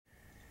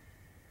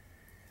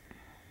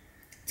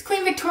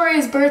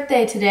Victoria's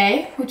birthday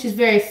today, which is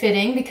very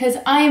fitting because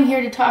I am here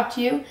to talk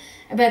to you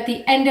about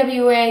the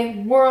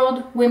NWA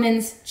World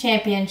Women's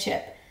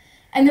Championship.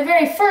 And the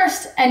very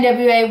first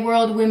NWA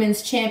World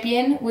Women's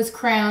Champion was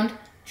crowned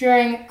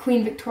during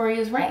Queen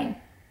Victoria's reign.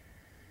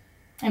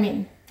 I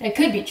mean, it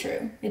could be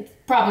true. It's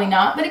probably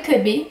not, but it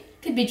could be.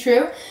 It could be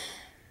true.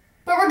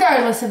 But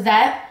regardless of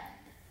that,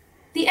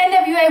 the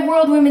NWA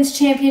World Women's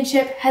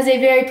Championship has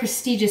a very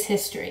prestigious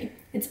history.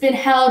 It's been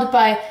held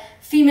by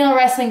female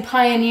wrestling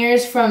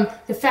pioneers from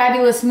the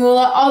Fabulous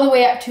Moolah all the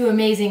way up to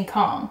Amazing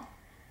Kong.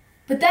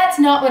 But that's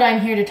not what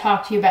I'm here to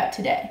talk to you about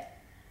today.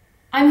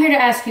 I'm here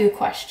to ask you a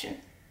question.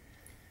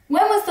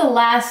 When was the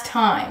last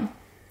time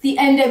the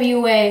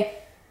NWA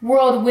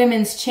World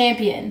Women's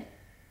Champion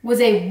was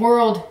a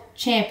world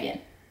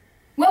champion?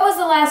 When was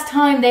the last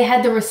time they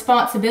had the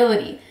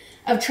responsibility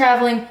of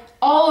traveling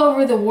all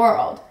over the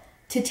world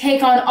to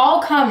take on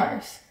all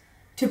comers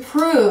to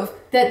prove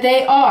that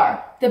they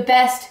are the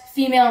best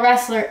female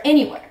wrestler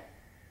anywhere?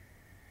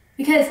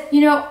 Because,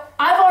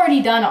 I've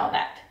already done all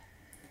that.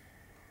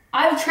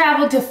 I've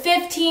traveled to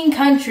 15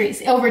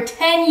 countries over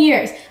 10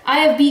 years. I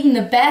have beaten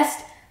the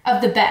best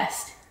of the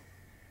best.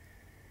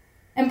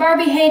 And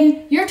Barbi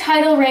Hayden, your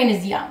title reign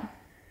is young.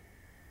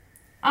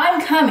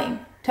 I'm coming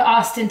to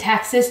Austin,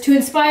 Texas to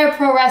Inspire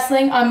Pro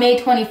Wrestling on May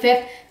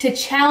 25th to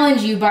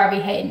challenge you, Barbi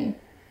Hayden.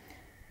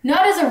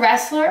 Not as a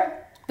wrestler,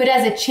 but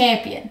as a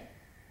champion.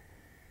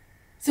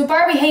 So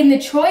Barbi Hayden, the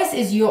choice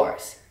is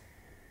yours.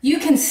 You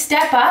can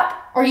step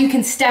up or you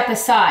can step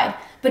aside.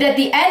 But at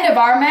the end of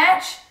our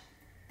match,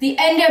 the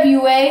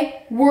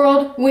NWA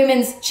World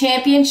Women's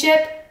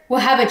Championship will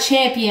have a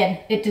champion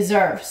it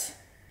deserves.